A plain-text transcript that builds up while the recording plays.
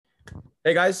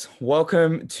Hey guys,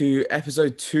 welcome to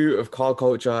episode 2 of Car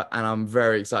Culture, and I'm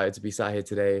very excited to be sat here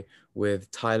today with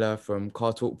Tyler from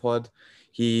Car Talk Pod.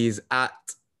 He's at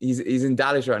he's in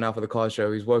Dallas right now for the car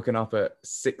show. He's woken up at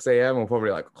 6 a.m. or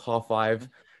probably like half five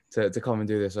to come and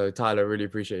do this. So Tyler, really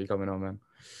appreciate you coming on, man.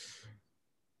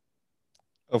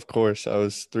 Of course, I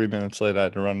was 3 minutes late. I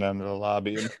had to run down to the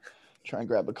lobby and try and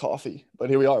grab a coffee. But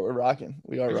here we are. We're rocking.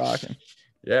 We are rocking.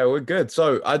 Yeah, we're good.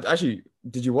 So I actually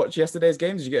did you watch yesterday's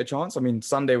game? Did you get a chance? I mean,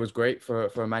 Sunday was great for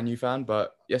a Man U fan,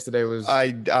 but yesterday was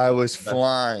I was the best.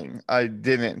 flying. I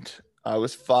didn't. I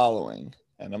was following,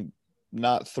 and I'm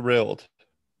not thrilled.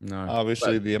 No.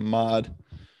 Obviously, But the Ahmad,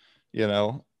 you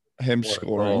know, him what a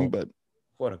scoring, goal. but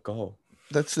What a goal.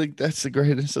 that's the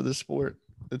greatest of the sport.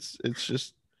 It's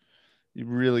just you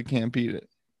really can't beat it.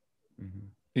 Mhm.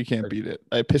 You can't beat it.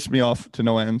 It pissed me off to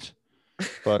no end,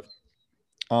 but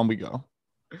on we go.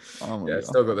 On we Yeah, go.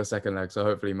 still got the second leg, so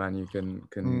hopefully Man U can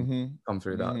Mm-hmm. come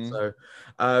through that. Mm-hmm.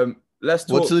 So let's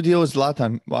What's talk. the deal with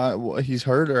Zlatan? Why he's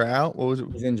hurt or out? What was it?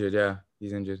 He's injured, yeah,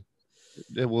 he's injured.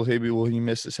 Will he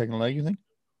miss the second leg? You think?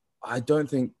 I don't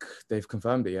think they've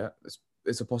confirmed it yet.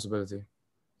 It's a possibility.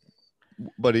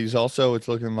 But he's also it's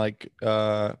looking like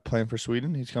playing for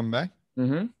Sweden. He's coming back.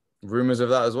 hmm Rumors of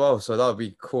that as well. So that would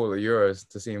be cool at Euros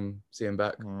to see him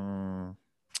back.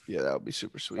 Yeah, that would be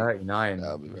super sweet. 39.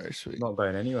 That would be very sweet. Not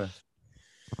going anywhere.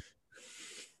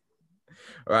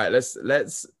 All right,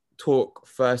 let's talk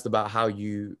first about how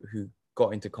you who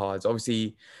got into cards.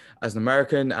 Obviously, as an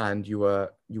American, and you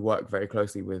work very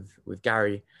closely with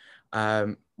Gary.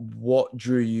 What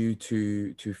drew you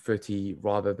to footy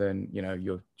rather than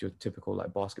your typical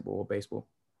like basketball or baseball?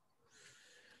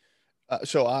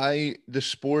 The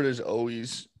sport has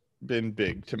always been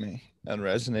big to me and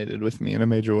resonated with me in a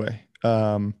major way.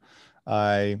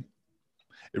 I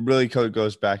It really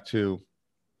goes back to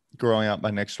growing up. My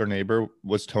next door neighbor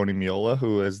was Tony Miola,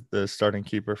 who is the starting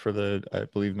keeper for the, I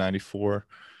believe, 94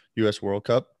 US World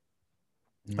Cup.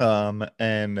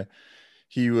 And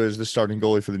he was the starting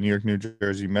goalie for the New York, New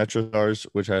Jersey Metro Stars,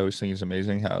 which I always think is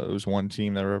amazing how it was one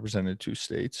team that represented two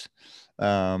states.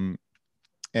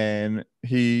 And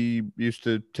he used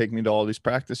to take me to all these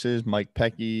practices. Mike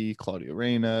Pecky, Claudio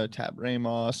Reyna, Tab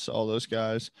Ramos, all those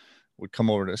guys would come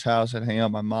over to his house and hang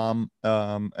out. My mom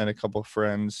and a couple of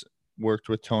friends worked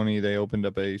with Tony. They opened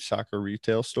up a soccer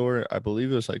retail store. I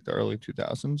believe it was like the early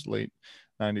 2000s, late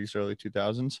 90s, early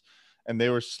 2000s. And they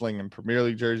were slinging Premier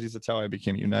League jerseys. That's how I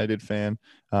became a United fan.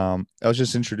 I was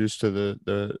just introduced to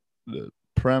the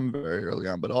Prem very early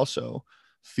on, but also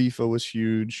FIFA was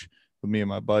huge with me and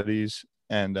my buddies.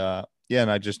 And yeah, and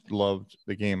I just loved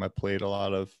the game. I played a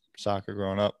lot of soccer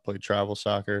growing up, played travel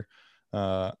soccer,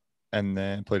 and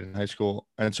then played in high school.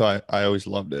 And so I always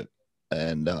loved it.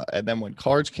 And then when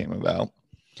cards came about,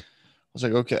 I was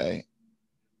like, okay,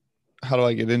 how do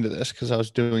I get into this? Because I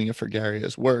was doing it for Gary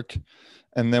as work.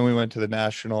 And then we went to the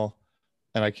national,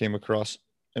 and I came across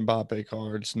Mbappe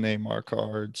cards, Neymar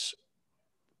cards,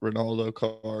 Ronaldo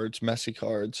cards, Messi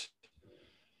cards.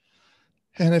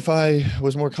 And if I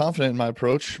was more confident in my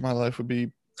approach, my life would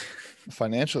be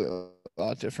financially a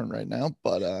lot different right now.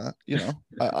 But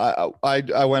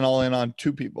I went all in on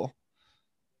two people,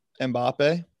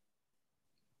 Mbappe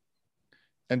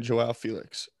and Joao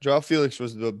Felix. Joao Felix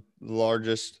was the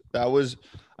largest. I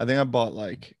think I bought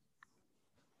like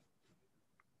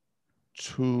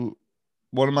two.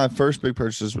 One of my first big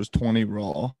purchases was 20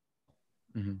 raw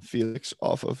Felix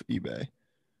off of eBay.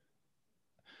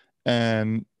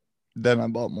 And then I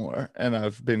bought more, and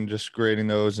I've been just grading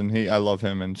those, and I love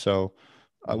him. And so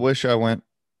I wish I went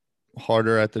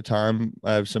harder at the time.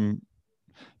 I have some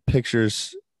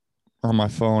pictures on my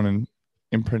phone and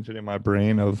imprinted in my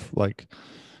brain of like,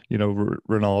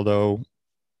 Ronaldo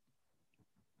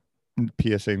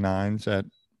PSA 9s at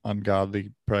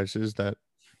ungodly prices that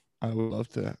I would love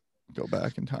to go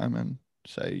back in time and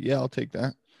say, yeah, I'll take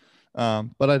that.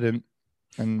 But I didn't,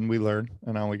 and we learned,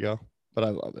 and now we go. But I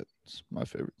love it. It's my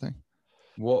favorite thing.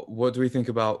 What do we think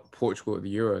about Portugal at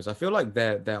the Euros? I feel like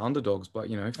they're underdogs, but I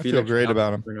feel Felix great Ronaldo,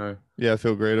 about him. Bruno. Yeah, I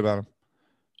feel great about him.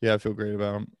 Yeah, I feel great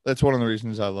about him. That's one of the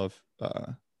reasons I love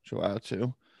Joao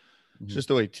too. It's just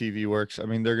the way TV works. I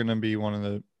mean, they're going to be one of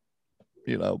the,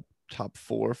 top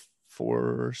four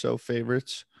or so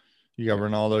favorites. You got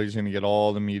Ronaldo. He's going to get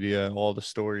all the media, all the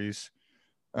stories.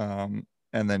 And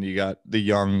then you got the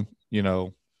young,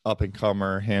 up and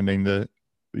comer handing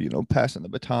passing the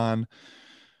baton.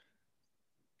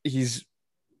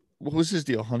 What was his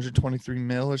deal? 123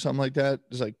 mil or something like that.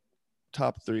 It's like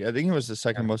top three. I think it was the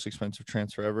second most expensive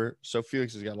transfer ever. So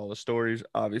Felix has got all the stories.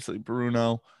 Obviously,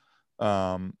 Bruno.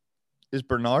 Is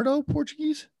Bernardo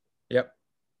Portuguese? Yep.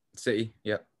 City.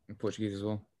 Yep. Portuguese as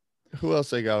well. Who else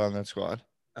they got on that squad?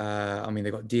 I mean,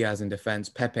 they got Diaz in defense.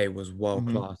 Pepe was world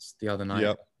Mm-hmm. class the other night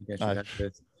Yep. against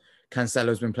Juventus.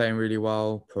 Cancelo's been playing really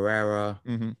well. Pereira,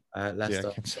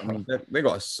 Leicester. I mean, they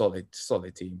got a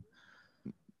solid team.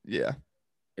 Yeah.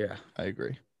 Yeah, I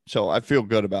agree. So I feel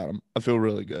good about them. I feel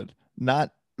really good.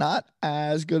 Not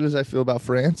as good as I feel about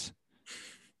France.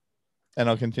 And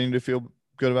I'll continue to feel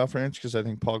good about France because I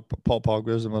think Paul Pogba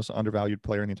is the most undervalued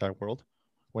player in the entire world.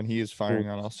 When he is firing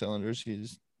on all cylinders,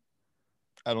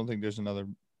 I don't think there's another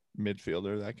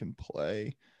midfielder that can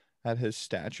play at his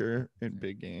stature in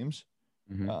big games.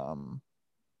 Mm-hmm.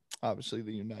 Obviously,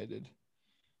 the United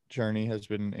journey has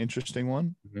been an interesting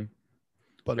one. Mm-hmm.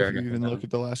 But if you even look at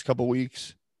the last couple of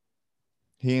weeks,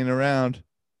 he ain't around.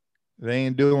 They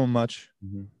ain't doing much.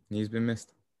 Mm-hmm. He's been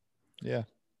missed. Yeah.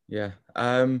 Yeah.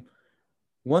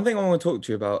 One thing I want to talk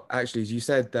to you about actually is you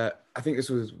said that I think this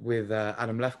was with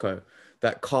Adam Lefko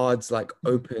that cards like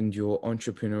opened your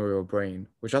entrepreneurial brain,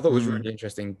 which I thought was really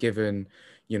interesting given,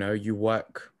 you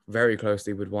work very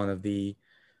closely with one of the,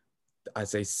 I'd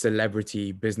say,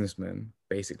 celebrity businessmen,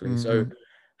 basically. So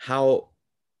how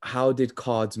did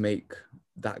cards make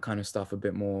that kind of stuff a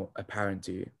bit more apparent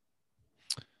to you?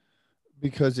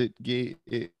 Because it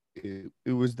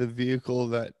was the vehicle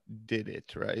that did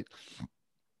it, right?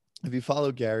 If you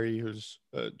follow Gary, who's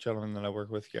a gentleman that I work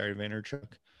with, Gary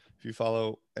Vaynerchuk, if you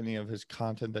follow any of his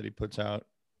content that he puts out,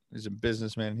 he's a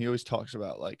businessman. He always talks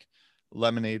about like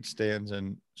lemonade stands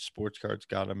and sports cards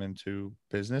got him into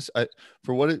business.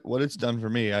 For what it's done for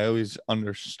me, I always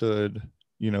understood,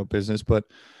 business, but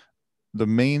the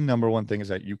main number one thing is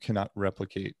that you cannot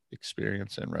replicate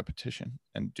experience and repetition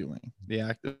and doing the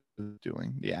act of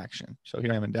doing the action. So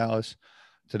here I am in Dallas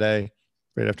today,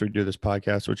 right after we do this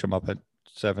podcast, which I'm up at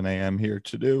 7 a.m. here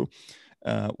to do.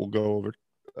 We'll go over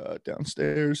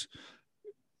downstairs,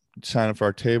 sign up for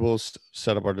our tables,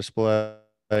 set up our display,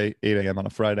 8 a.m. on a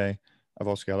Friday. I've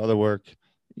also got other work,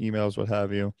 emails, what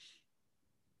have you.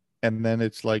 And then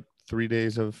it's like 3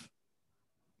 days of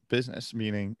business,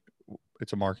 meaning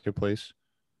it's a marketplace.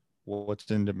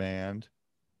 What's in demand?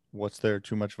 What's there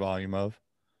too much volume of?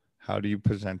 How do you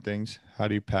present things? How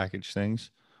do you package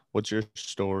things? What's your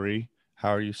story? How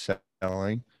are you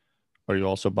selling? Are you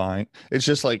also buying? It's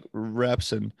just like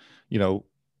reps and,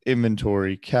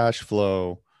 inventory, cash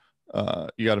flow.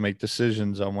 You got to make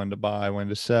decisions on when to buy, when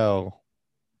to sell.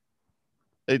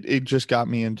 It just got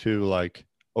me into like,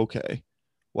 okay,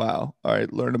 wow. All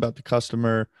right. Learn about the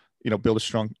customer, build a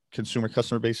strong consumer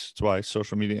customer base. That's why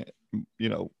social media,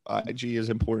 IG is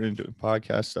important, doing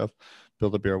podcast stuff,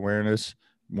 build up your awareness,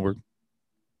 more,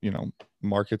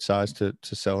 market size to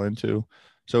sell into.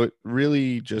 So it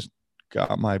really just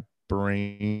got my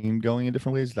brain going in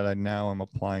different ways that I now am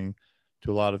applying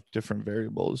to a lot of different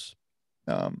variables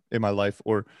in my life.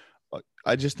 Or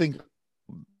I just think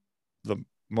the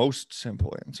most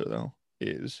simple answer though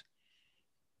is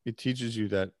it teaches you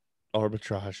that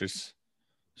arbitrage is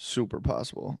super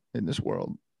possible in this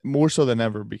world, more so than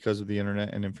ever because of the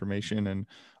internet and information and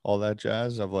all that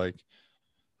jazz of like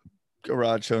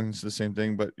garage selling's the same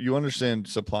thing, but you understand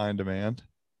supply and demand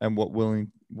and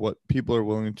what people are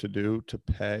willing to do to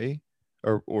pay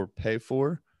or pay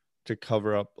for to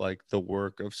cover up like the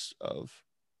work of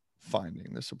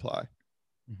finding the supply.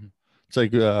 Mm-hmm. It's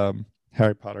like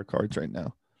Harry Potter cards right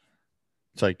now.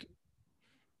 It's like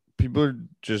people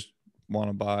just want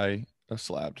to buy a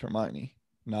slabbed Hermione,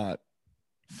 not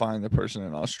find the person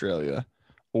in Australia,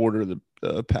 order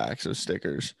the packs of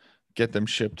stickers, get them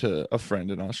shipped to a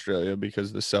friend in Australia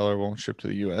because the seller won't ship to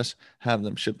the U.S., have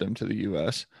them ship them to the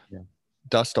U.S.,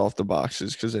 dust off the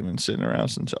boxes because they've been sitting around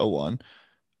since 01,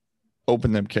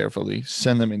 open them carefully,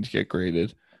 send them in to get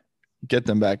graded, get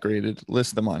them back graded,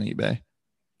 list them on eBay.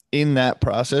 In that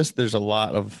process, there's a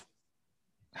lot of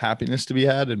happiness to be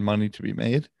had and money to be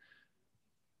made.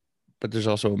 But there's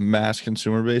also a mass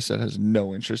consumer base that has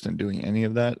no interest in doing any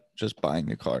of that, just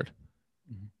buying a card.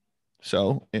 Mm-hmm.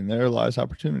 So in there lies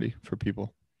opportunity for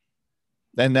people.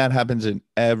 And that happens in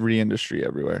every industry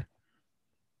everywhere.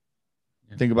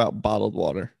 Yeah. Think about bottled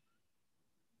water.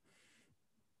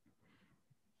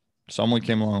 Someone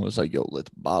came along and was like, yo, let's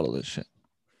bottle this shit.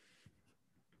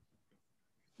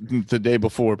 The day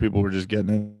before, people were just getting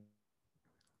in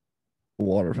a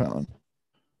water fountain.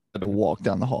 Had to walk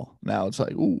down the hall. Now it's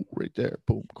like, ooh, right there.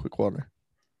 Boom, quick water.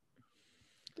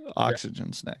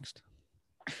 Oxygen's next.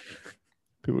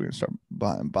 People are going to start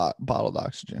buying bottled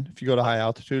oxygen. If you go to high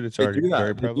altitude, it's already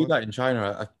very prevalent. They do that in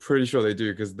China. I'm pretty sure they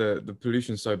do because the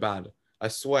pollution's so bad. I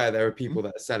swear there are people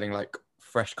that are selling like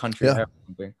fresh country air or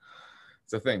something.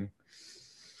 It's a thing.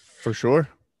 For sure.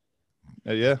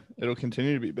 Yeah, it'll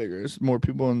continue to be bigger as more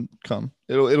people come.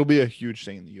 It'll be a huge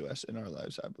thing in the U.S. in our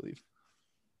lives, I believe.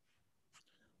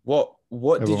 What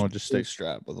did Everyone you will just stay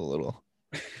strapped with a little.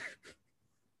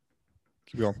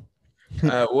 Keep going.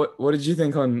 what did you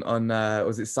think on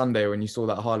was it Sunday when you saw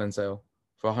that Haaland sale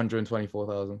for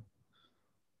 124,000? What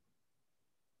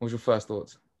was your first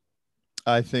thoughts?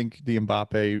 I think the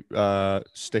Mbappe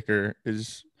sticker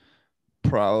is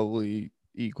probably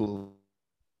equal.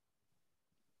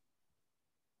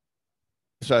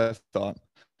 So I thought.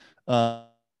 I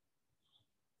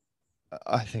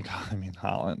mean,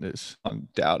 Haaland is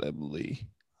undoubtedly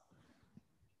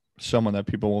someone that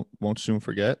people won't soon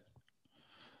forget.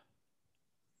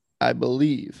 I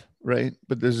believe, right?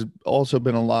 But there's also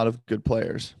been a lot of good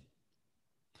players.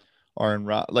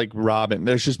 Like Robin.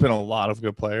 There's just been a lot of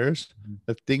good players.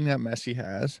 The thing that Messi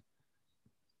has,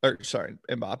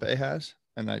 Mbappe has,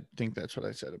 and I think that's what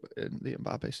I said in the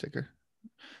Mbappe sticker.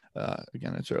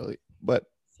 Again, it's early, but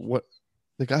what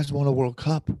the guy's won a World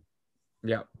Cup.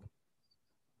 Yeah.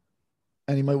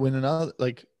 And he might win another,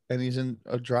 and he's in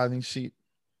a driving seat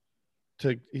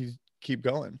to keep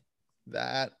going.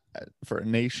 That for a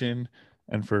nation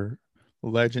and for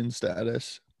legend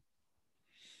status,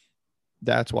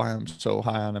 that's why I'm so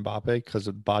high on Mbappe, because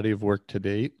of body of work to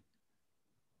date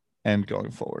and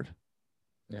going forward.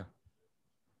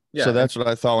 Yeah. So that's what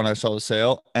I thought when I saw the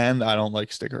sale, and I don't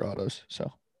like sticker autos.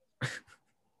 So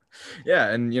yeah,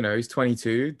 and he's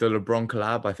 22. The LeBron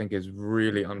collab, I think, is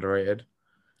really underrated.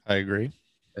 I agree.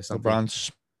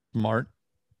 LeBron's smart.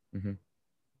 Mm-hmm.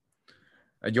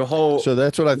 Your whole so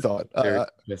that's what I thought.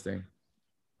 Interesting.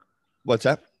 What's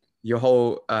that? Your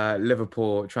whole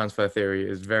Liverpool transfer theory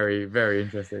is very, very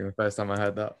interesting. The first time I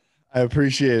heard that. I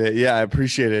appreciate it. Yeah, I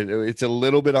appreciate it. It's a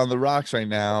little bit on the rocks right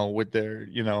now with their,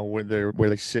 where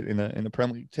they sit in the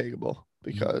Premier League table,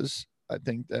 because I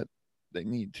think that they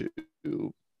need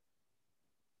to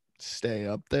stay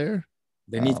up there.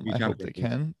 They need to be I hope they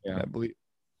can. Yeah. I believe.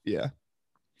 Yeah.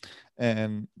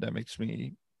 And that makes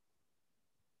me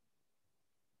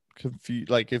confused.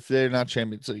 Like, if they're not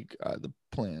Champions League, the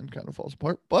plan kind of falls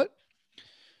apart. But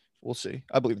we'll see.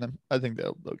 I believe them. I think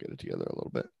they'll get it together a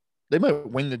little bit. They might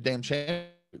win the damn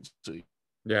Champions League.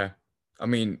 Yeah. I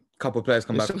mean, a couple of players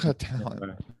come back. They still got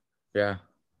talent. Yeah.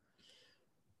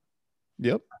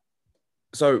 Yep.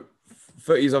 So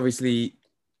footy is obviously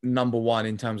number one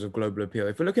in terms of global appeal.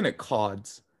 If we're looking at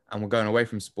cards and we're going away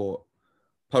from sport,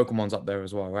 Pokemon's up there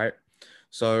as well, right?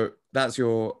 So that's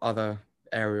your other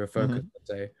area of focus, I'd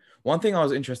say. One thing I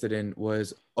was interested in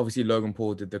was, obviously Logan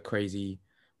Paul did the crazy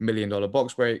 $1 million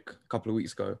box break a couple of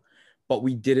weeks ago, but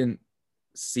we didn't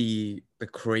see the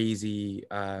crazy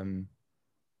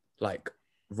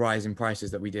rise in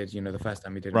prices that we did, the first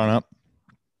time we did run up.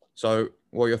 So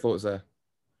what are your thoughts there?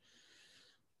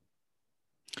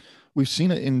 We've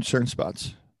seen it in certain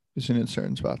spots.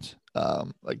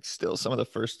 Like still some of the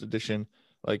first edition,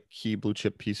 like key blue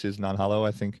chip pieces, non-hollow,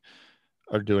 I think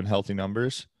are doing healthy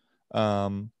numbers.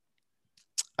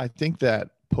 I think that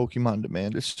Pokemon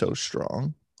demand is so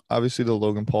strong. Obviously the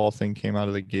Logan Paul thing came out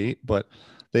of the gate, but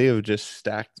they have just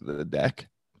stacked the deck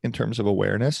in terms of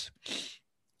awareness.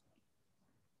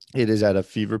 It is at a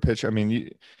fever pitch. I mean,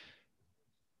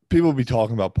 people be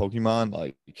talking about Pokemon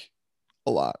like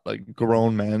a lot. Like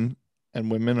grown men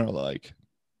and women are like,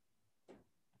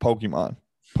 Pokemon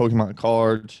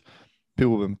cards.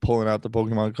 People have been pulling out the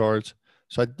Pokemon cards.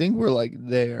 So I think we're like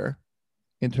there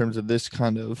in terms of this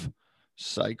kind of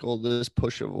cycle, this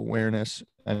push of awareness.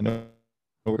 I know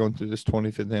we're going through this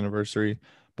 25th anniversary,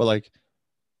 but like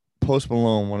Post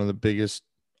Malone, one of the biggest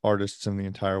artists in the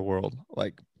entire world,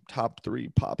 like top 3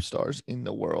 pop stars in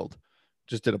the world,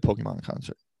 just did a Pokemon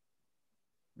concert.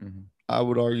 Mm-hmm. I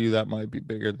would argue that might be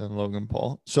bigger than Logan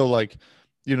Paul. So like,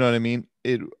 you know what I mean?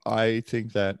 I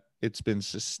think that it's been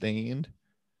sustained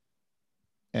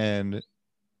and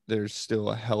there's still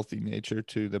a healthy nature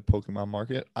to the Pokemon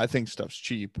market. I think stuff's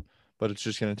cheap, but it's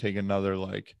just going to take another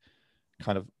like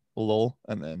kind of lull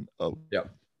and then,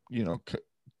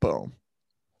 boom.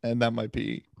 And that might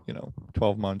be,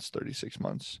 12 months, 36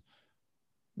 months.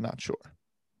 Not sure.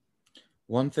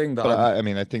 One thing that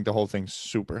I think the whole thing's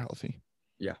super healthy.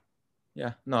 Yeah.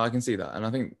 Yeah. No, I can see that. And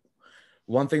I think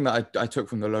one thing that I took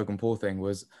from the Logan Paul thing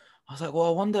was, I was like, well,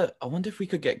 I wonder if we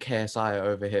could get KSI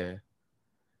over here,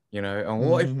 and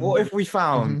what if we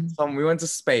found we went to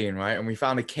Spain, right? And we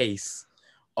found a case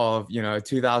of,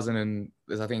 2000 and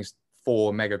I think it's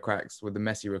 4 mega cracks with the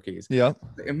Messi rookies. Yeah.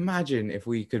 Imagine if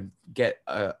we could get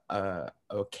a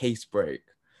case break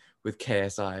with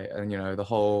KSI and, the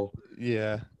whole.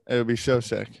 Yeah. It would be so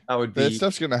sick. That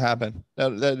stuff's going to happen.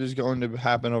 That is going to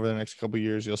happen over the next couple of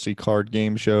years. You'll see card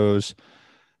game shows.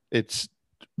 it's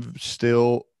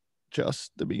still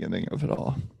just the beginning of it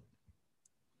all.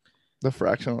 The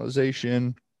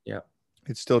fractionalization. Yeah.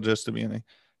 It's still just the beginning.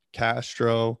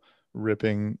 Castro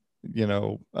ripping,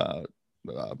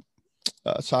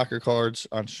 soccer cards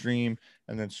on stream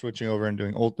and then switching over and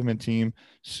doing Ultimate Team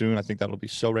soon. I think that'll be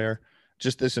so rare.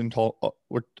 Just this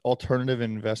alternative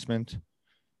investment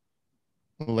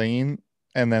lane,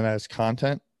 and then as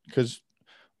content, because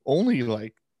only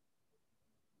like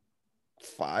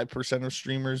 5% of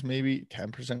streamers, maybe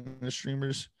 10% of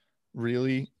streamers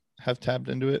really have tapped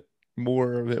into it.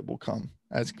 More of it will come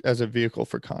as a vehicle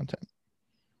for content.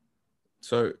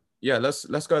 So yeah, let's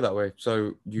go that way.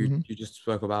 So you just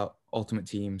spoke about Ultimate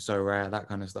Team, So Rare, that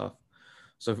kind of stuff.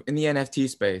 So in the NFT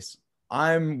space,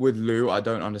 I'm with Lou. I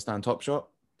don't understand Top Shot,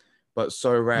 but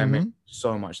So Rare makes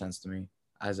so much sense to me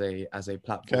as a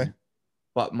platform. Okay.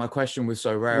 But my question with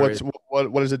So Rare is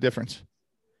what is the difference?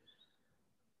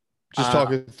 Just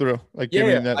talk it through. Like give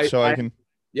me that I can.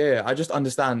 Yeah, I just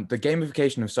understand the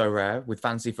gamification of So Rare with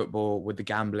fantasy football, with the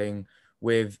gambling,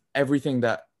 with everything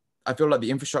that I feel like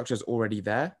the infrastructure is already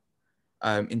there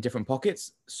in different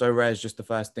pockets. So Rare is just the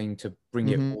first thing to bring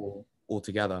it all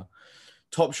together.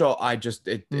 Top Shot, I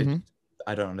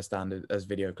don't understand it as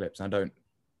video clips. I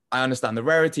understand the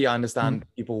rarity. I understand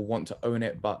people want to own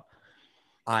it, but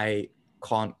I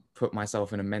can't put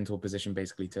myself in a mental position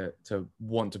basically to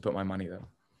want to put my money there.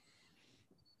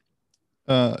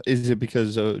 Is it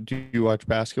because do you watch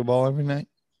basketball every night?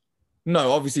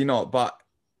 No, obviously not. But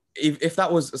if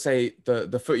that was, say,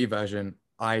 the footy version,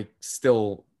 I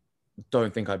still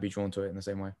don't think I'd be drawn to it in the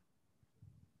same way.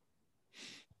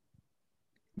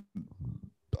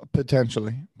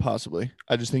 Potentially, possibly.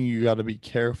 I just think you got to be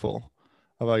careful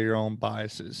about your own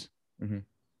biases.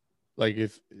 Like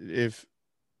if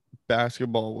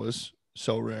basketball was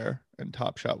So Rare and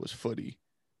Top Shot was footy,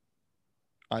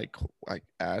 I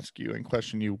ask you and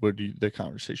question you, would the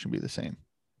conversation be the same?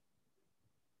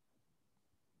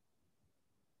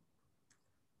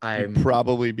 I'd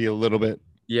probably be a little bit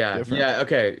different. Yeah,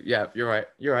 okay. Yeah, you're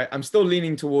right. I'm still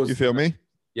leaning towards You feel me?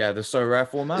 Yeah, the So Rare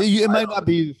format. It might not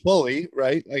be fully,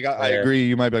 right? Like I agree.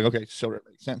 You might be like, okay, So Rare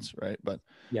makes sense, right? But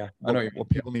yeah, I know what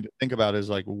people need to think about is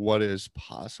like what is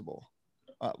possible.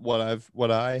 I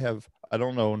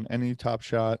don't know any Top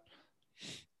Shot.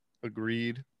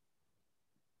 Agreed.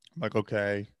 Like,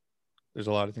 okay, there's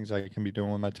a lot of things I can be doing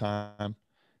with my time.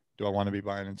 Do I want to be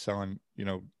buying and selling,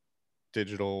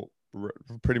 digital,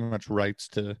 pretty much rights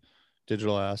to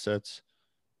digital assets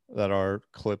that are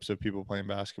clips of people playing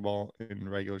basketball in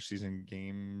regular season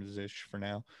games-ish for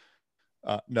now?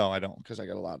 No, I don't, because I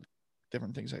got a lot of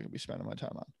different things I could be spending my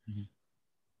time on.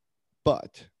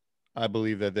 But I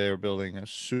believe that they are building a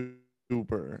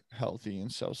super healthy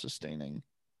and self-sustaining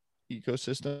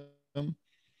ecosystem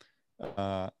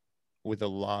with a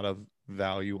lot of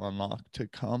value unlocked to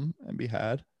come and be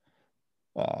had.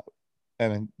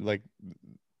 And like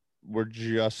we're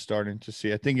just starting to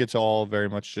see, I think it's all very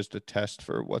much just a test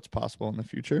for what's possible in the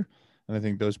future. And I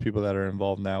think those people that are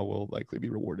involved now will likely be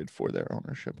rewarded for their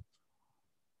ownership.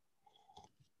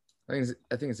 I think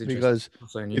it's interesting because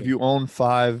if you own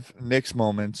 5 Knicks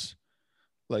moments,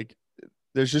 like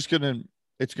it's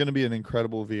gonna be an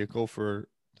incredible vehicle for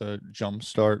the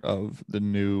jumpstart of the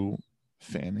new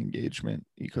fan engagement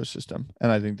ecosystem.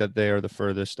 And I think that they are the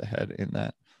furthest ahead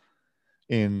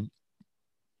in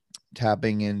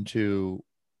tapping into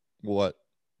what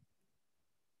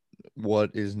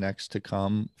is next to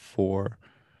come for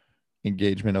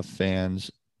engagement of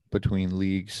fans between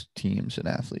leagues, teams, and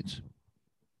athletes.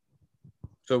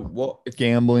 So what if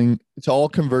gambling, it's all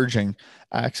converging.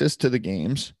 Access to the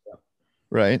games,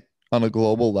 right? On a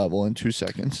global level in 2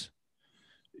 seconds.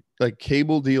 Like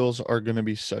cable deals are going to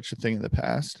be such a thing in the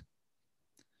past.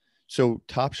 So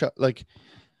Top Shot, like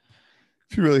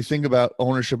if you really think about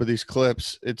ownership of these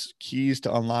clips, it's keys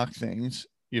to unlock things,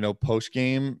 post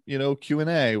game,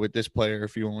 Q&A with this player.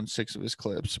 If you own 6 of his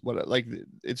clips,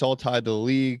 it's all tied to the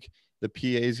league. The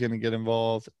PA is going to get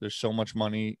involved. There's so much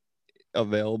money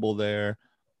available there.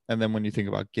 And then when you think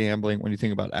about gambling, when you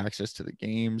think about access to the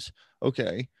games,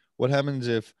 okay, what happens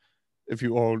if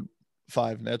you own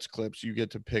 5 Nets clips, you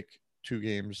get to pick 2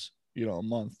 games, a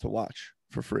month to watch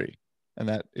for free. And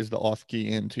that is the off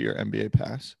key into your NBA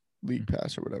pass, league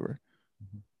pass or whatever.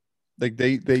 Like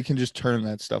they can just turn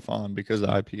that stuff on because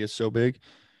the IP is so big,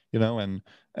 and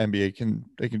NBA can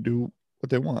do what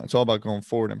they want. It's all about going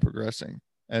forward and progressing.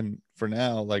 And for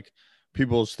now, like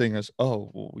people's thing is,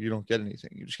 oh, well, you don't get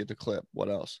anything. You just get the clip. What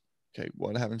else? Okay,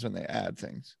 what happens when they add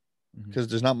things? Because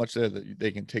there's not much there that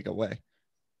they can take away.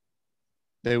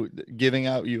 They giving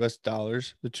out US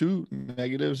dollars. The 2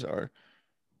 negatives are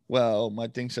well, my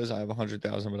thing says I have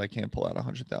 100,000, but I can't pull out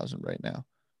 100,000 right now.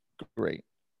 Great.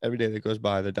 Every day that goes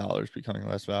by, the dollar is becoming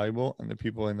less valuable, and the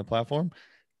people in the platform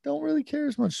don't really care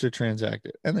as much to transact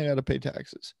it, and they got to pay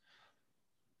taxes.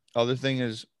 Other thing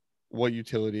is, what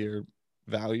utility or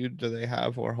value do they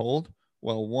have or hold?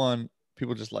 Well, one,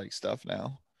 people just like stuff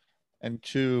now, and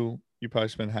two, you probably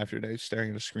spend half your day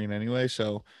staring at a screen anyway,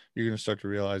 so you're going to start to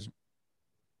realize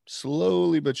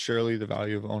slowly but surely the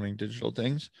value of owning digital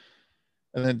things.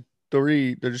 And then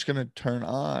three, they're just going to turn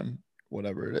on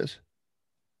whatever it is.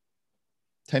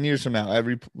 10 years from now,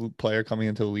 every player coming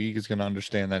into the league is going to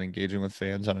understand that engaging with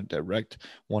fans on a direct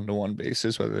one-to-one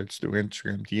basis, whether it's through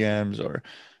Instagram DMs or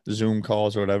Zoom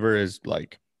calls or whatever, is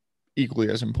like equally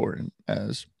as important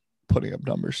as putting up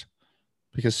numbers,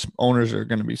 because owners are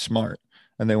going to be smart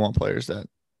and they want players that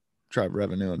drive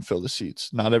revenue and fill the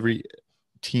seats. Not every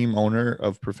team owner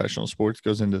of professional sports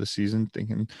goes into the season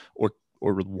thinking or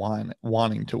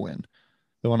wanting to win.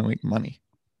 They want to make money.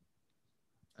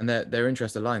 And their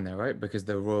interests align there, right? Because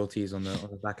the royalties on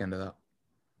the back end of that.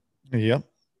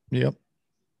 Yep.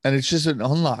 And it's just an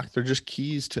unlock. They're just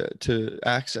keys to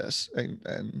access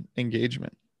and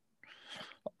engagement.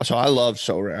 So I love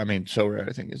Sorare. I mean, Sorare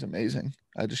I think is amazing.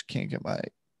 I just can't get my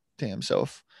damn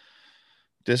self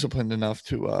disciplined enough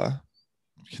to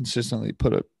consistently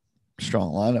put a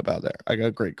strong lineup out there. I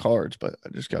got great cards, but I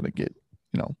just got to get,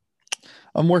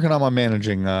 I'm working on my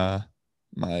managing my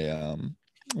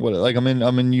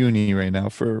I'm in uni right now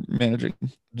for managing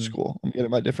school. I'm getting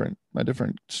my different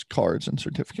cards and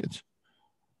certificates.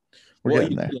 We're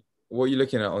getting there. What are you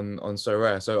looking at on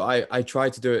Sorare? So I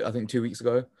tried to do it, I think 2 weeks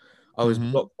ago. I was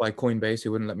blocked by Coinbase,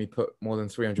 who wouldn't let me put more than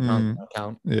 £300 in my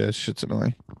account. Yeah, shit's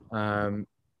annoying.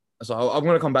 So I'm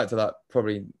going to come back to that.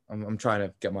 Probably, I'm trying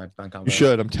to get my bank account. You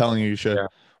should. I'm telling you, you should. Yeah.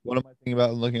 What am I thinking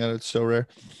about looking at it? Sorare.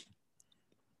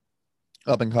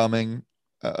 Up and coming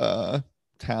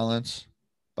talents,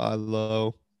 buy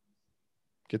low,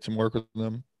 get some work with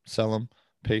them, sell them,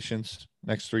 patience,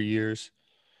 next 3 years.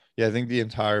 Yeah, I think the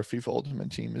entire FIFA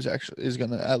Ultimate team is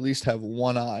going to at least have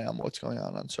one eye on what's going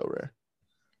on Sorare.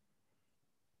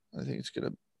 I think it's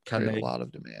going to create a lot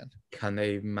of demand. Can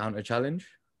they mount a challenge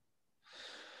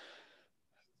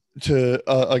to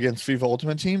against FIFA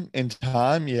Ultimate Team in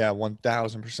time? Yeah,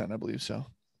 1,000%. I believe so.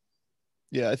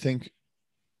 Yeah, I think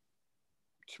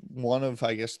one of,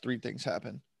 I guess, three things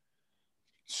happen.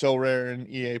 Sorare and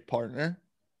EA partner,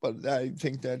 but I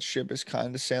think that ship is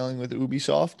kind of sailing with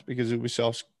Ubisoft, because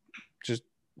Ubisoft's just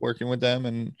working with them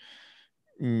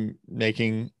and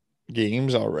making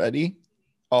games already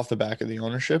off the back of the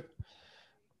ownership.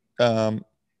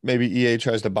 Maybe EA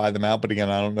tries to buy them out, but again,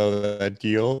 I don't know that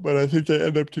deal, but I think they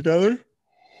end up together.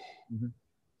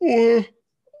 Or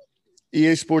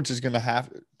EA Sports is going to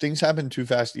have, things happen too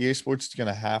fast. EA Sports is going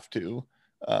to have to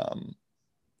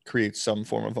create some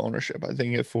form of ownership. I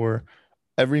think for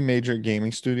every major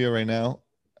gaming studio right now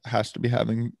has to be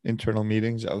having internal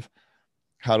meetings of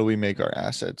how do we make our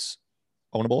assets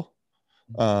ownable,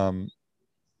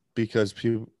 because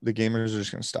the gamers are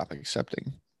just going to stop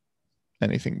accepting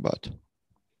anything but.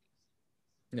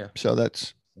 Yeah. So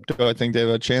do I think they have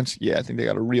a chance? Yeah, I think they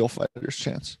got a real fighter's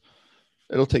chance.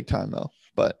 It'll take time though,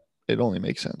 but it only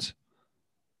makes sense.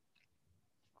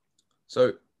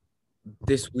 So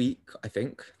this week, I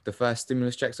think the first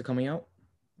stimulus checks are coming out.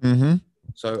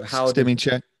 So Stimmy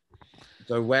check.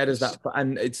 So where does that,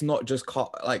 and it's not just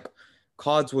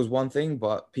cards was one thing,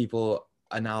 but people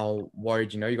are now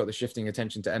worried, you got the shifting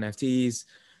attention to NFTs.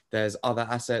 There's other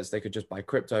assets. They could just buy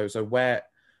crypto. So what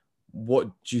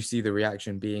do you see the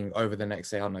reaction being over the next,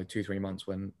 say, I don't know, 2-3 months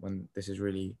when this is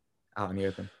really out in the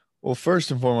open? Well,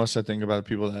 first and foremost, I think about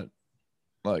people that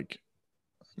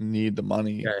need the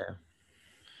money. Yeah.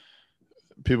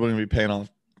 People are going to be paying off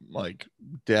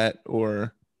debt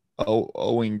or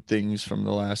owing things from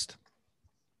the last,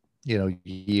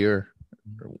 year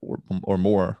or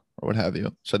more or what have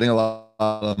you. So I think a lot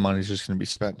of money is just going to be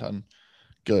spent on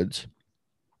goods.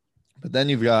 But then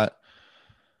you've got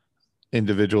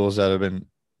individuals that have been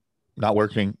not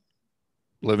working,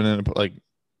 living in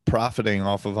profiting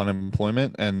off of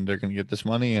unemployment, and they're going to get this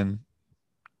money and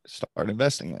start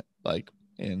investing it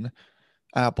in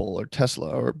Apple or Tesla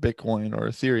or Bitcoin or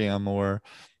Ethereum or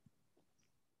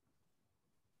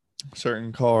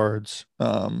certain cards.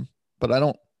 But I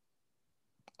don't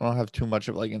have too much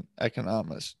of an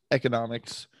economics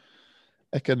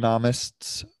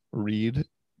read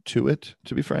to it,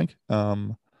 to be frank.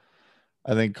 I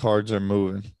think cards are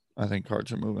moving. I think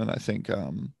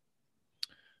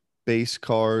base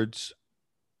cards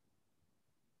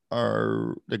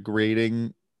the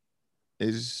grading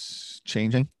is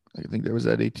changing. I think there was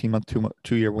that 18-month,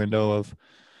 2-year window of,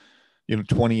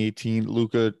 2018,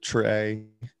 Luka, Trey,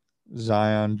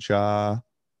 Zion, Ja,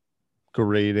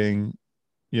 grading,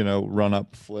 run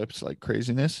up flips like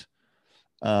craziness.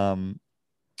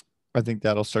 I think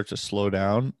that'll start to slow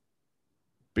down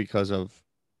because of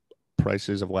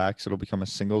prices of wax. It'll become a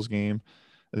singles game.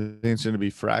 I think it's going to be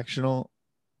fractional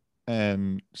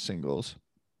and singles.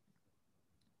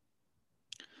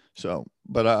 So,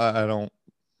 but I'm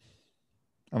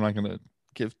not going to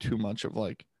give too much of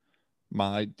like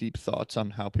my deep thoughts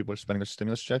on how people are spending their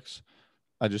stimulus checks.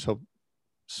 I just hope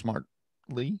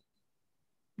smartly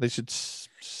they should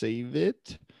save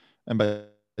it. And by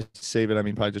save it, I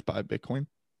mean probably just buy Bitcoin.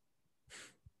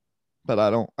 But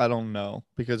I don't know,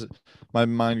 because my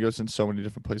mind goes in so many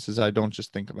different places. I don't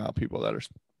just think about people that are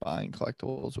buying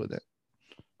collectibles with it.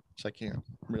 So I can't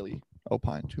really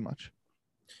opine too much.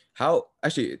 How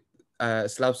actually,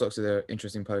 Slab Stocks did an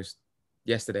interesting post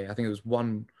yesterday. I think it was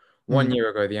one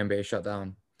year ago the NBA shut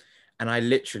down, and I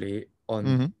literally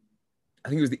on I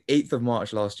think it was the 8th of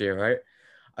March last year, right?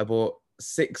 I bought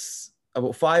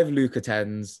 5 Luka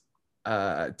 10s,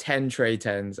 10 Trey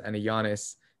 10s, and a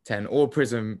Giannis 10, all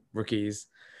Prism rookies.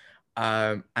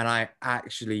 And I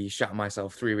actually shot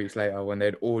myself 3 weeks later when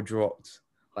they'd all dropped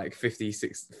like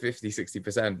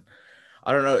 60%.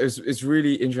 I don't know. It's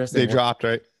really interesting. They dropped,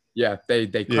 right? Yeah, they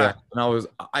crashed. And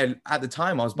I at the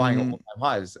time I was buying all-time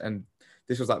highs, and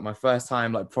this was like my first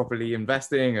time like properly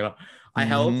investing, and I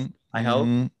held,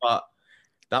 but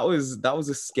that was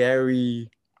a scary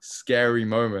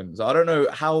moment. So I don't know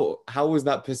how was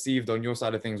that perceived on your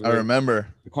side of things. I remember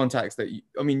the contacts that you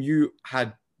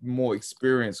had more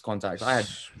experienced contacts. I had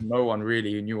no one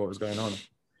really who knew what was going on.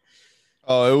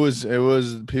 Oh, it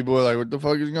was people were like, what the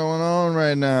fuck is going on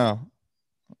right now?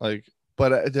 Like,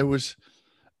 but there was,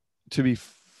 to be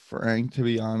frank, to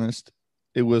be honest,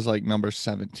 it was like number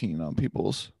 17 on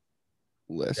people's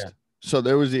list. Yeah. So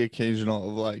there was the occasional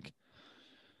of like,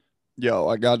 yo,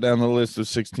 I got down the list of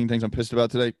 16 things I'm pissed about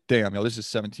today. Damn, yo, this is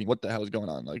 17. What the hell is going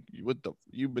on? Like,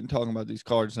 you've been talking about these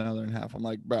cards now they're in half. I'm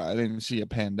like, bro, I didn't see a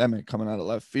pandemic coming out of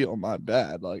left field. My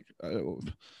bad. Like, I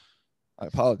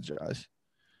apologize.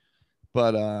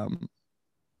 But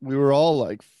we were all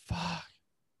like, fuck.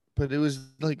 But it was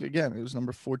like, again, it was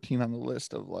number 14 on the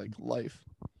list of like life.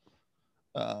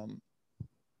 I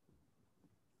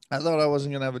thought I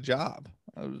wasn't gonna have a job.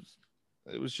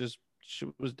 It was just shit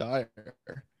was dire.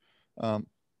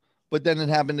 But then it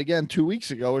happened again 2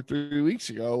 weeks ago or 3 weeks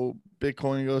ago.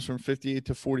 Bitcoin goes from 58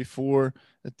 to 44.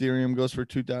 Ethereum goes from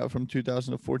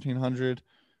 2,000 to 1,400.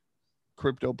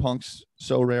 CryptoPunks,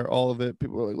 so rare, all of it.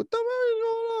 People were like, what the hell is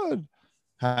going on?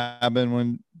 Happened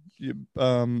when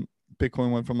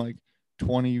Bitcoin went from like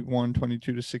 21,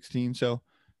 22 to 16. So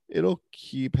it'll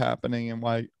keep happening. And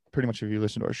why pretty much if you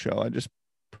listen to our show, I just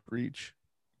preach,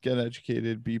 get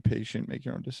educated, be patient, make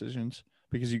your own decisions,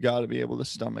 because you got to be able to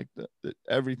stomach the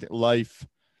everything. Life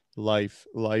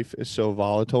is so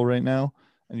volatile right now,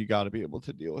 and you got to be able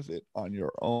to deal with it on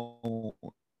your own.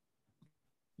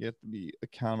 You have to be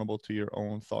accountable to your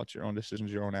own thoughts, your own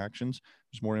decisions, your own actions.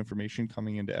 There's more information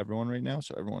coming into everyone right now,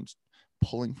 so everyone's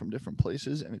pulling from different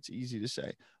places, and it's easy to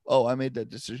say, oh, I made that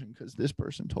decision because this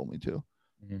person told me to.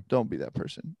 Mm-hmm. Don't be that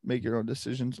person. Make your own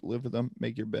decisions, live with them,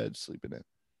 make your bed, sleep in it.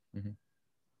 Mm-hmm.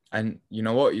 And you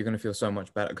know what? You're going to feel so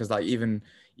much better, because like even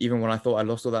when I thought I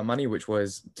lost all that money, which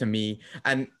was to me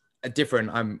and different,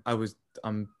 I was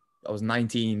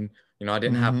 19, I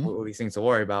didn't have all these things to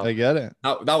worry about. I get it.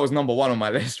 That was number one on my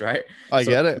list, right? I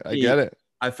get it.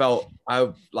 I felt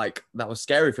like that was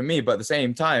scary for me, but at the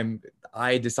same time,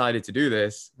 I decided to do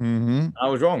this. I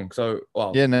was wrong. So,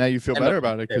 well, yeah, now you feel better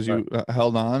about it because you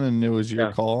held on and it was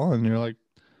your call, and you're like,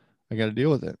 I got to deal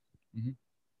with it. Mm-hmm.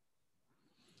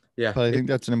 Yeah. But I think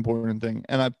that's an important thing.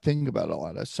 And I think about it a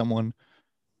lot as someone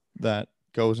that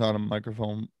goes on a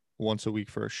microphone once a week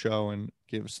for a show and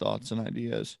gives thoughts and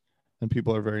ideas, and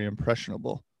people are very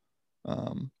impressionable.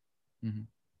 And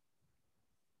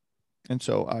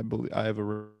so I believe I have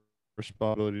a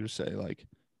responsibility to say, like,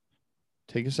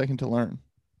 take a second to learn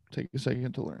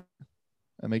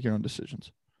and make your own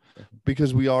decisions,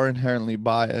 because we are inherently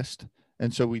biased.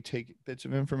 And so we take bits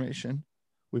of information,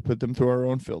 we put them through our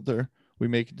own filter, we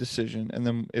make a decision, and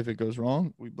then if it goes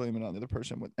wrong, we blame it on the other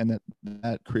person, and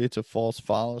that creates a false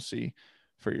fallacy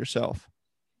for yourself.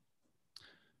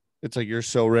 It's like you're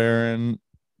so rare and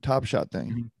Top Shot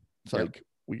thing. It's like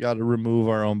we got to remove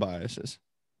our own biases.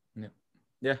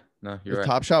 Yeah, no, you're right. If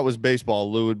Top Shot was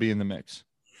baseball, Lou would be in the mix.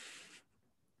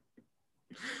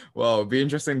 Well, it'd be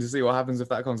interesting to see what happens if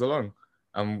that comes along.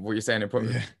 What you're saying,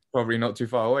 probably not too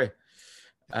far away.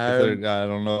 I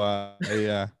don't know.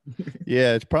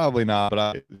 Yeah, it's probably not, but I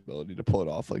have the ability to pull it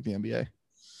off like the NBA.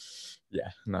 Yeah,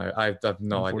 no, I have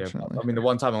no idea. Unfortunately. I mean, the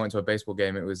one time I went to a baseball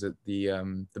game, it was at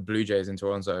the Blue Jays in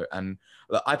Toronto, and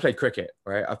like, I played cricket,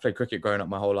 right? I've played cricket growing up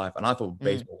my whole life, and I thought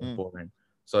baseball was boring.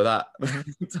 So that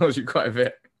tells you quite a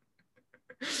bit.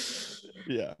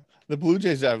 Yeah, the Blue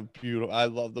Jays have beautiful. I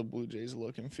love the Blue Jays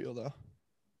look and feel though.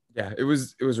 Yeah, it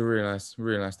was a really nice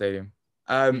stadium.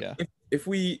 Yeah. If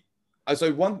we,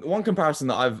 so one comparison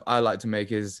that I like to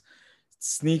make is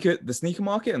the sneaker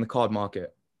market and the card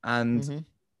market, and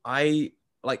I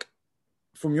like,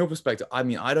 from your perspective, I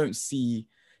mean, I don't see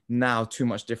now too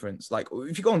much difference. Like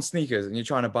if you go on sneakers and you're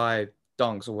trying to buy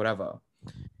Dunks or whatever,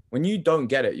 when you don't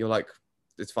get it, you're like,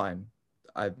 it's fine.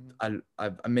 I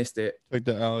missed it. Take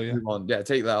the L, yeah. Move on. Yeah,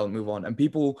 take that L and move on. And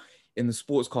people in the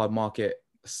sports card market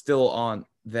still aren't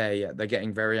there yet. They're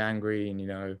getting very angry and, you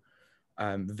know,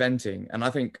 venting. And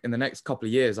I think in the next couple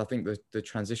of years, I think the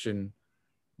transition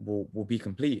will be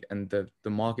complete, and the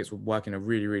markets will work in a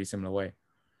really, really similar way.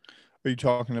 Are you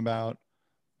talking about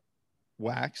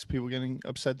wax? People getting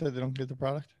upset that they don't get the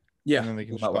product? Yeah. And then they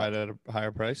can just buy it at a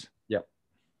higher price? Yep.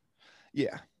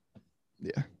 Yeah.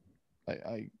 Yeah.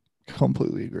 I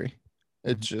completely agree.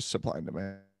 It's just supply and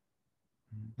demand.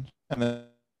 And then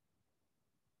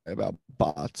about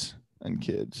bots and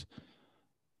kids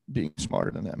being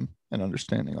smarter than them and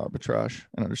understanding arbitrage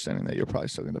and understanding that you're probably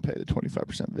still going to pay the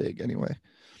 25% VIG anyway.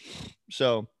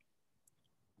 So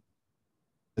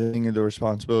the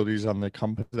responsibilities on the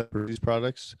company that produce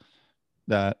products,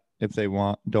 that if they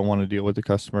don't want to deal with the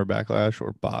customer backlash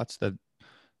or bots, that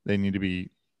they need to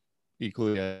be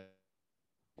equally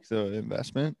the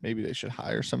investment. Maybe they should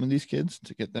hire some of these kids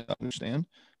to get them to understand.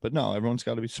 But no, everyone's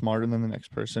got to be smarter than the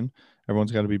next person.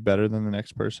 Everyone's got to be better than the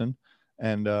next person.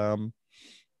 And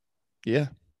yeah,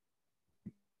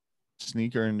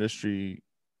 sneaker industry,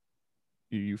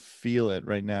 you feel it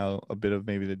right now, a bit of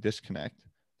maybe the disconnect.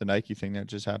 The Nike thing that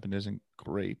just happened isn't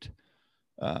great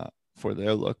for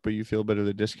their look, but you feel a bit of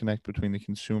the disconnect between the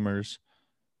consumers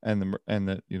and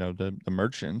the you know, the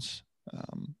merchants,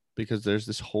 because there's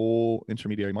this whole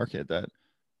intermediary market that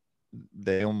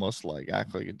they almost like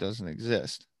act like it doesn't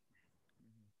exist.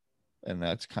 And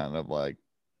that's kind of like,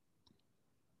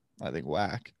 I think,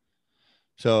 whack.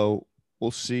 So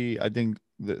we'll see. I think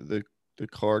the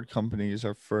card companies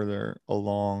are further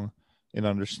along in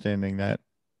understanding that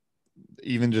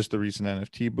even just the recent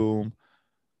NFT boom,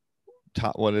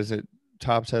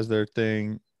 Topps has their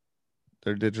thing,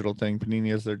 their digital thing. Panini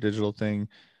has their digital thing.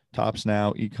 Topps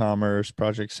now, e-commerce,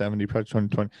 Project 70, Project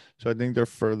 2020. So I think they're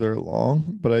further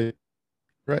along, but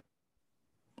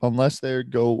unless they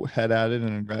go head at it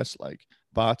and invest like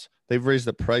bots, they've raised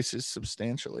the prices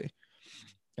substantially.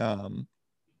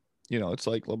 You know, it's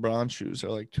like LeBron shoes are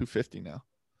like $250 now.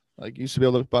 Like, you used to be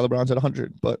able to buy LeBrons at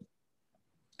 $100, but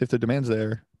if the demand's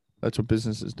there, that's what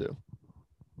businesses do.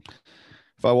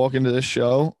 If I walk into this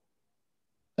show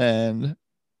and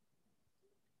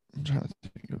I'm trying to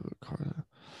think of a card,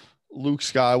 Luke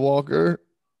Skywalker,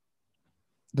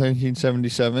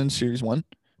 1977 Series 1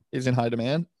 is in high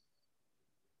demand,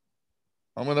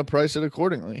 I'm going to price it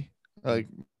accordingly. Like,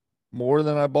 more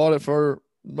than I bought it for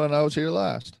when I was here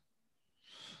last.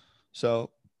 So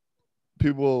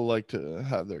people like to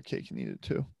have their cake and eat it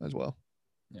too, as well.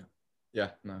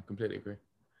 Yeah, no, completely agree.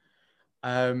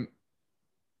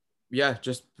 Yeah,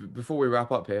 just before we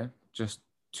wrap up here, just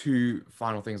two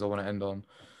final things I want to end on.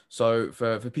 So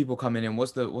for people coming in,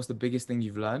 what's the biggest thing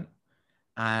you've learned,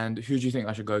 and who do you think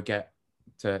I should go get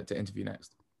to interview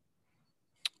next?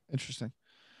 Interesting.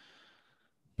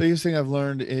 Biggest thing I've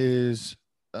learned is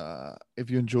if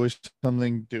you enjoy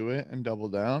something, do it and double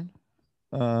down.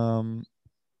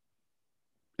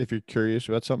 If you're curious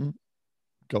about something,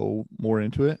 go more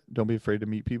into it. Don't be afraid to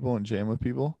meet people and jam with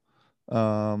people.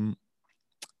 And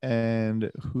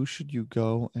who should you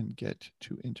go and get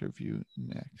to interview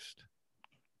next?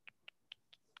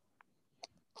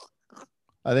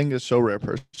 I think it's Sorare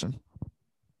person.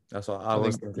 That's what I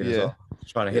was thinking. Yeah, as well.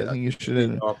 Trying to hit. I think you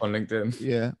should up on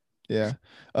LinkedIn. Yeah.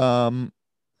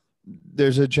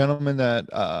 There's a gentleman that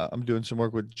I'm doing some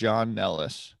work with, John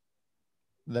Nellis.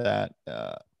 That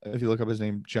if you look up his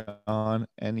name, John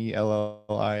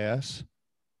Nellis.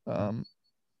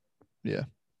 Yeah.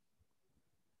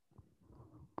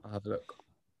 I'll have a look.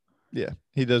 Yeah,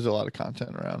 he does a lot of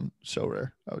content around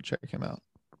Sorare. I would check him out.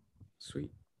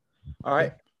 Sweet. All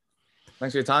right.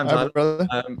 Thanks for your time, All Tyler. right, brother.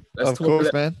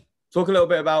 Let's man. Talk a little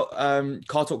bit about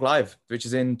Car Talk Live, which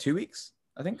is in 2 weeks,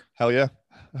 I think. Hell yeah.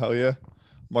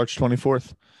 March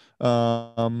 24th.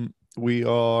 We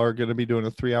are going to be doing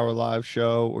a 3-hour live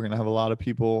show. We're going to have a lot of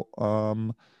people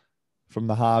from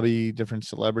the hobby, different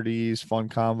celebrities, fun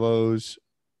convos.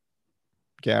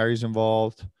 Gary's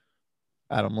involved.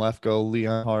 Adam Lefko,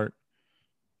 Leon Hart.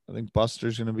 I think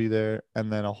Buster's going to be there,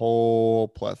 and then a whole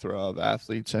plethora of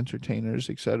athletes, entertainers,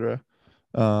 etc.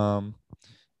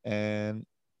 And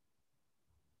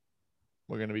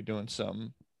we're going to be doing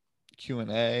some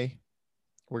Q&A.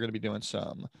 We're going to be doing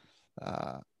some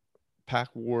Pack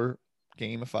War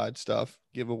gamified stuff,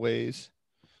 giveaways.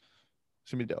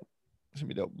 It's going to be dope. It's going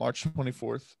to be dope. March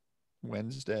 24th,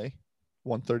 Wednesday,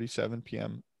 1:37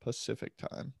 p.m. Pacific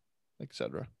time,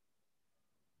 etc.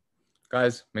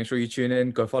 Guys, make sure you tune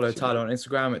in. Go follow Tyler on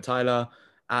Instagram at Tyler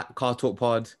at Car Talk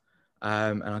Pod.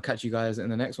 And I'll catch you guys in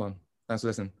the next one. Thanks for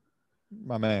listening.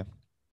 My man.